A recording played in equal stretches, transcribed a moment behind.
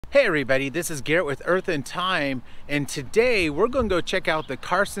Hey everybody, this is Garrett with Earth and Time, and today we're going to go check out the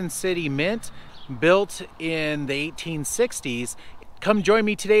Carson City Mint, built in the 1860s. Come join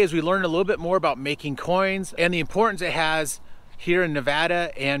me today as we learn a little bit more about making coins and the importance it has here in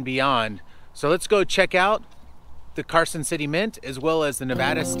Nevada and beyond. So let's go check out the Carson City Mint as well as the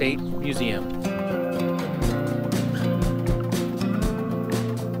Nevada State Museum.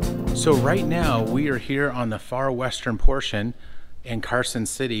 So right now we are here on the far western portion in Carson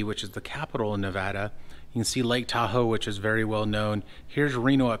City, which is the capital in Nevada. You can see Lake Tahoe, which is very well known. Here's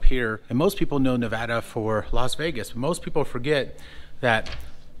Reno up here, and most people know Nevada for Las Vegas, but most people forget that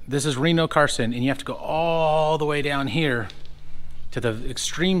this is Reno, Carson, and you have to go all the way down here to the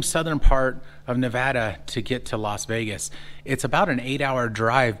extreme southern part of Nevada to get to Las Vegas. It's about an 8-hour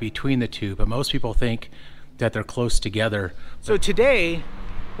drive between the two, but most people think that they're close together. So today,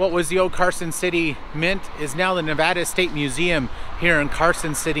 what was the old Carson City Mint is now the Nevada State Museum here in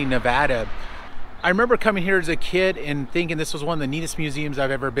Carson City, Nevada. I remember coming here as a kid and thinking this was one of the neatest museums I've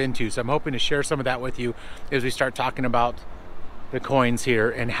ever been to. So I'm hoping to share some of that with you as we start talking about the coins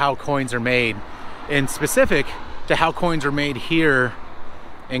here and how coins are made, and specific to how coins are made here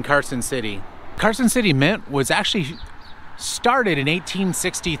in Carson City. Carson City Mint was actually started in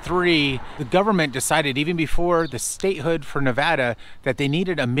 1863. The government decided even before the statehood for Nevada that they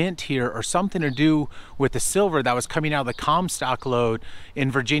needed a mint here or something to do with the silver that was coming out of the Comstock lode in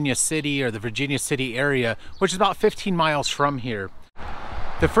Virginia City or the Virginia City area, which is about 15 miles from here.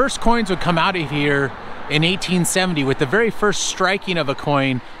 The first coins would come out of here in 1870 with the very first striking of a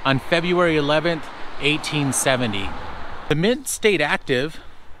coin on February 11th, 1870. The mint stayed active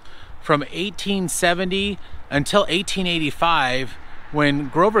from 1870 until 1885, when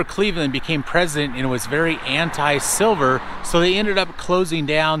Grover Cleveland became president and was very anti-silver, so they ended up closing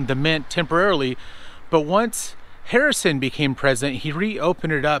down the mint temporarily. But once Harrison became president, he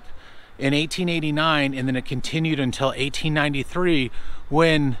reopened it up in 1889, and then it continued until 1893,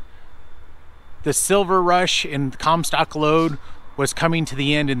 when the silver rush in the Comstock lode was coming to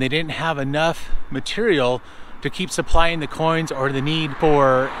the end and they didn't have enough material to keep supplying the coins or the need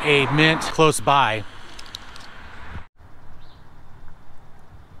for a mint close by.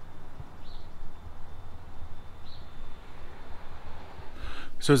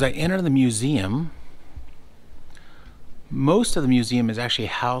 So as I enter the museum, most of the museum is actually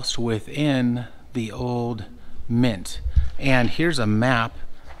housed within the old mint. And here's a map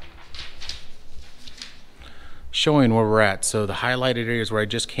showing where we're at. So the highlighted areas where I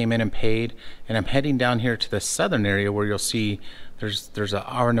just came in and paid, and I'm heading down here to the southern area where you'll see there's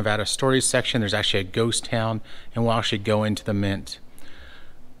our Nevada Stories section. There's actually a ghost town, and we'll actually go into the mint.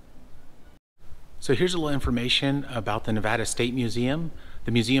 So here's a little information about the Nevada State Museum.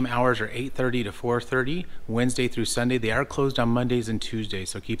 The museum hours are 8:30 to 4:30, Wednesday through Sunday. They are closed on Mondays and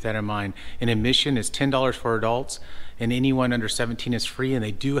Tuesdays, so keep that in mind. And admission is $10 for adults, and anyone under 17 is free, and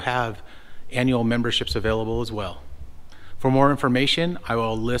they do have annual memberships available as well. For more information, I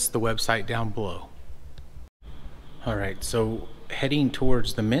will list the website down below. All right, so heading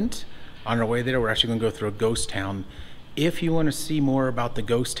towards the mint. On our way there, we're actually going to go through a ghost town. If you want to see more about the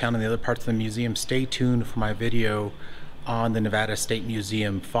ghost town and the other parts of the museum, stay tuned for my video on the Nevada State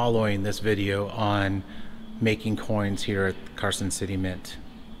Museum following this video on making coins here at Carson City Mint.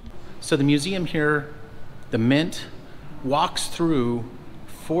 So the museum here, the mint, walks through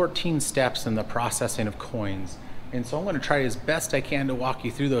 14 steps in the processing of coins. And so I'm going to try as best I can to walk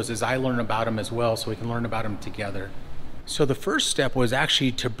you through those as I learn about them as well, so we can learn about them together. So the first step was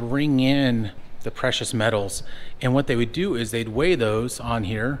actually to bring in the precious metals, and what they would do is they'd weigh those on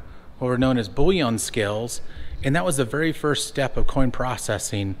here, what were known as bullion scales, and that was the very first step of coin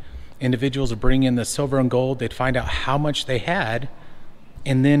processing. Individuals would bring in the silver and gold, they'd find out how much they had,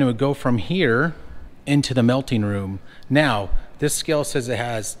 and then it would go from here into the melting room. Now, this scale says it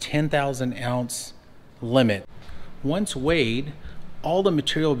has 10,000 ounce limit. Once weighed, all the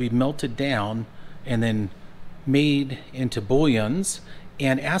material would be melted down and then made into bullions,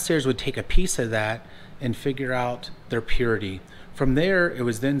 and assayers would take a piece of that and figure out their purity. From there, it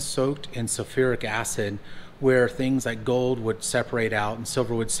was then soaked in sulfuric acid, where things like gold would separate out and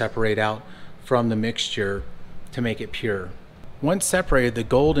silver would separate out from the mixture to make it pure. Once separated, the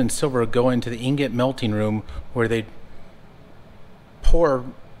gold and silver would go into the ingot melting room, where they'd pour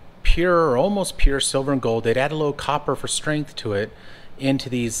pure or almost pure silver and gold. They'd add a little copper for strength to it into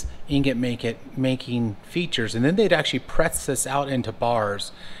these ingot making features, and then they'd actually press this out into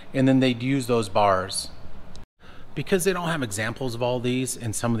bars, and then they'd use those bars. Because they don't have examples of all these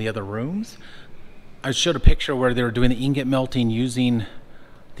in some of the other rooms, I showed a picture where they were doing the ingot melting using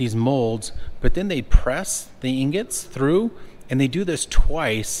these molds, but then they'd press the ingots through And they do this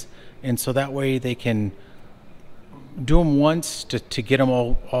twice, and so that way they can do them once to get them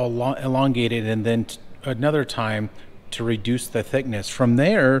all elongated, and then another time to reduce the thickness. From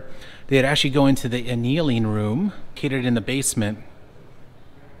there, they'd actually go into the annealing room located in the basement,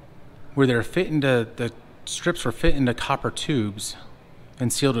 where they're fit into, the strips were fit into copper tubes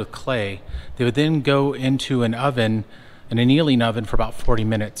and sealed with clay. They would then go into an oven, an annealing oven, for about 40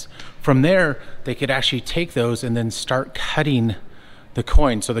 minutes. From there, they could actually take those and then start cutting the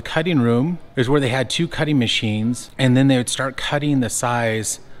coin. So the cutting room is where they had 2 cutting machines, and then they would start cutting the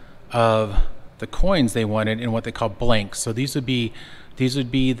size of the coins they wanted in what they call blanks. So these would be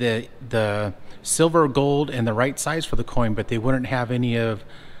the silver, gold, and the right size for the coin, but they wouldn't have any of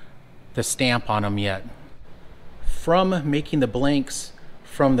the stamp on them yet. From making the blanks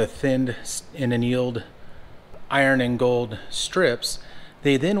from the thinned and annealed iron and gold strips,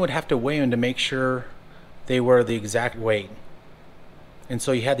 they then would have to weigh them to make sure they were the exact weight. And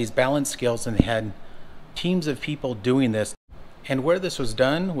so you had these balance scales, and they had teams of people doing this. And where this was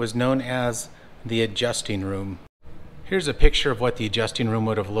done was known as the adjusting room. Here's a picture of what the adjusting room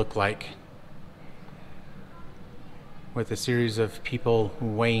would have looked like, with a series of people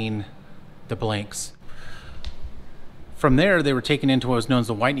weighing the blanks. From there, they were taken into what was known as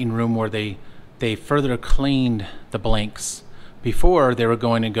the whitening room, where they further cleaned the blanks before they were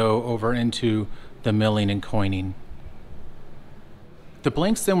going to go over into the milling and coining. The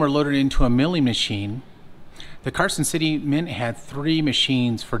blanks then were loaded into a milling machine. The Carson City Mint had 3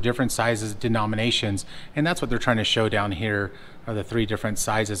 machines for different sizes, denominations, and that's what they're trying to show down here, are the 3 different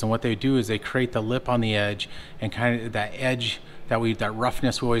sizes. And what they do is they create the lip on the edge, and kind of that edge, that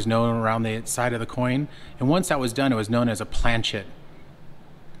roughness we always know around the side of the coin. And once that was done, it was known as a planchet.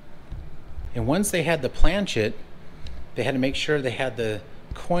 And once they had the planchet, they had to make sure they had the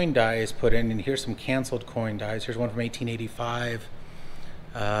coin dies put in. And here's some canceled coin dies. Here's one from 1885.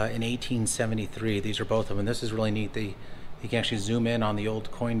 In 1873. These are both of them. This is really neat. You can actually zoom in on the old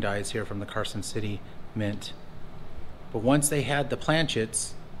coin dies here from the Carson City Mint. But once they had the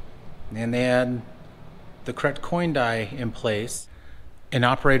planchets and they had the correct coin die in place, an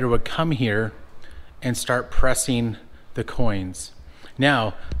operator would come here and start pressing the coins.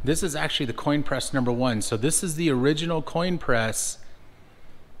 Now, this is actually the coin press number 1. So this is the original coin press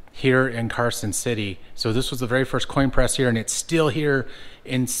here in Carson City. So this was the very first coin press here, and it's still here,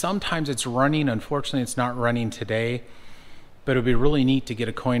 and sometimes it's running. Unfortunately, it's not running today, but it would be really neat to get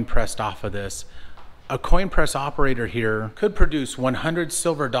a coin pressed off of this. A coin press operator here could produce 100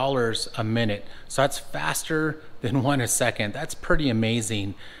 silver dollars a minute. So that's faster than 1 a second. That's pretty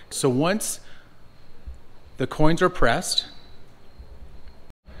amazing. So once the coins are pressed,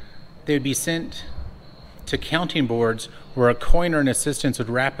 they would be sent to counting boards, where a coiner and assistants would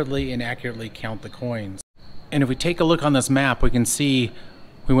rapidly and accurately count the coins. And if we take a look on this map, we can see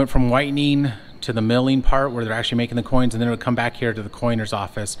we went from whitening to the milling part, where they're actually making the coins, and then it would come back here to the coiner's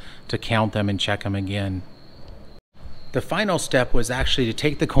office to count them and check them again. The final step was actually to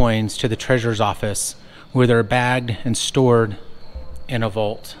take the coins to the treasurer's office, where they're bagged and stored in a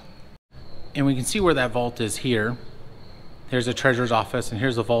vault. And we can see where that vault is here. Here's the treasurer's office, and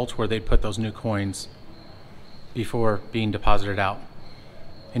here's the vault where they put those new coins before being deposited out.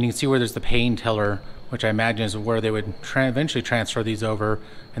 And you can see where there's the paying teller, which I imagine is where they would eventually transfer these over,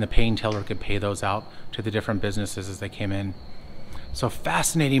 and the paying teller could pay those out to the different businesses as they came in. So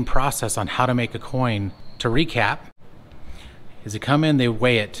fascinating process on how to make a coin. To recap, as they come in, they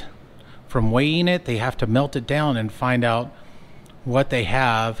weigh it. From weighing it, they have to melt it down and find out what they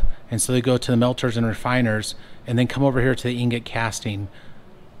have, and so they go to the melters and refiners, and then come over here to the ingot casting.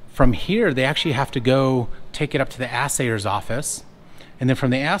 From here, they actually have to go take it up to the assayer's office. And then from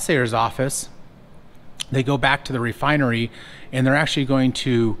the assayer's office, they go back to the refinery, and they're actually going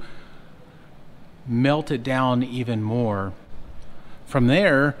to melt it down even more. From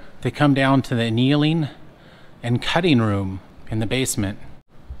there, they come down to the annealing and cutting room in the basement.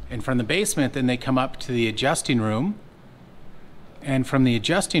 And from the basement, then they come up to the adjusting room. And from the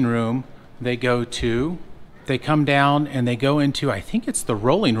adjusting room, they come down and they go into, I think it's the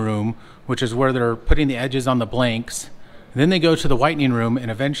rolling room, which is where they're putting the edges on the blanks. Then they go to the whitening room, and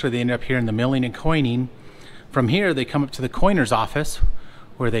eventually they end up here in the milling and coining. From here, they come up to the coiner's office,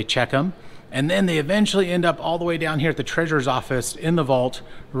 where they check them. And then they eventually end up all the way down here at the treasurer's office in the vault,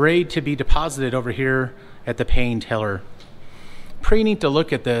 ready to be deposited over here at the paying teller. Pretty neat to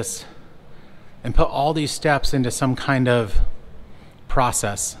look at this and put all these steps into some kind of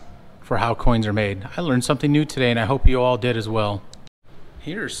process for how coins are made. I learned something new today, and I hope you all did as well.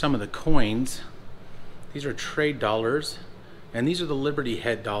 Here are some of the coins. These are trade dollars, and these are the Liberty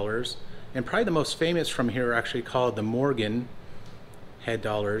Head dollars. And probably the most famous from here are actually called the Morgan. head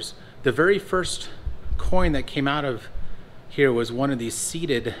dollars. The very first coin that came out of here was one of these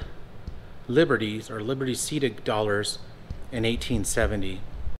seated Liberties, or Liberty seated dollars in 1870.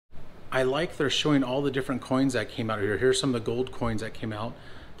 I like they're showing all the different coins that came out of here. Here's some of the gold coins that came out,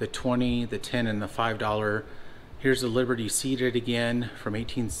 the 20, the 10, and the $5. Here's the Liberty seated again from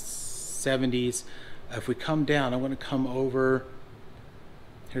 1870s. If we come down, I want to come over.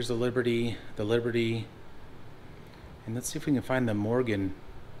 Here's the Liberty, and let's see if we can find the Morgan,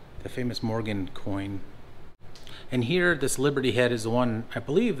 the famous Morgan coin. And here, this Liberty head is the one I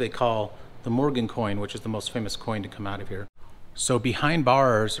believe they call the Morgan coin, which is the most famous coin to come out of here. So behind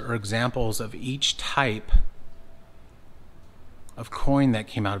bars are examples of each type of coin that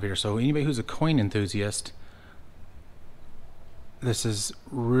came out of here. So anybody who's a coin enthusiast, this is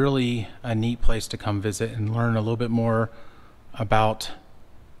really a neat place to come visit and learn a little bit more about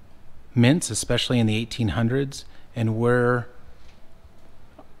mints, especially in the 1800s, and where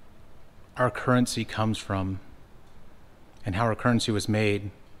our currency comes from and how our currency was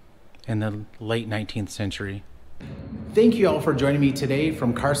made in the late 19th century. Thank you all for joining me today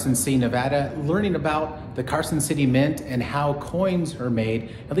from Carson City, Nevada, learning about the Carson City Mint and how coins are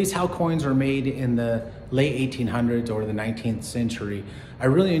made, at least how coins were made in the late 1800s or the 19th century. I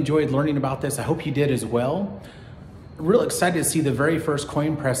really enjoyed learning about this. I hope you did as well. Real excited to see the very first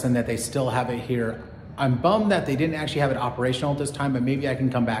coin press and that they still have it here. I'm bummed that they didn't actually have it operational at this time, but maybe I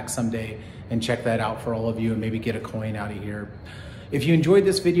can come back someday and check that out for all of you and maybe get a coin out of here. If you enjoyed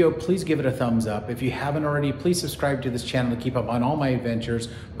this video, please give it a thumbs up. If you haven't already, please subscribe to this channel to keep up on all my adventures,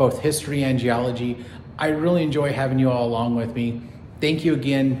 both history and geology. I really enjoy having you all along with me. Thank you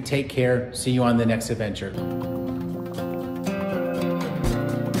again. Take care. See you on the next adventure.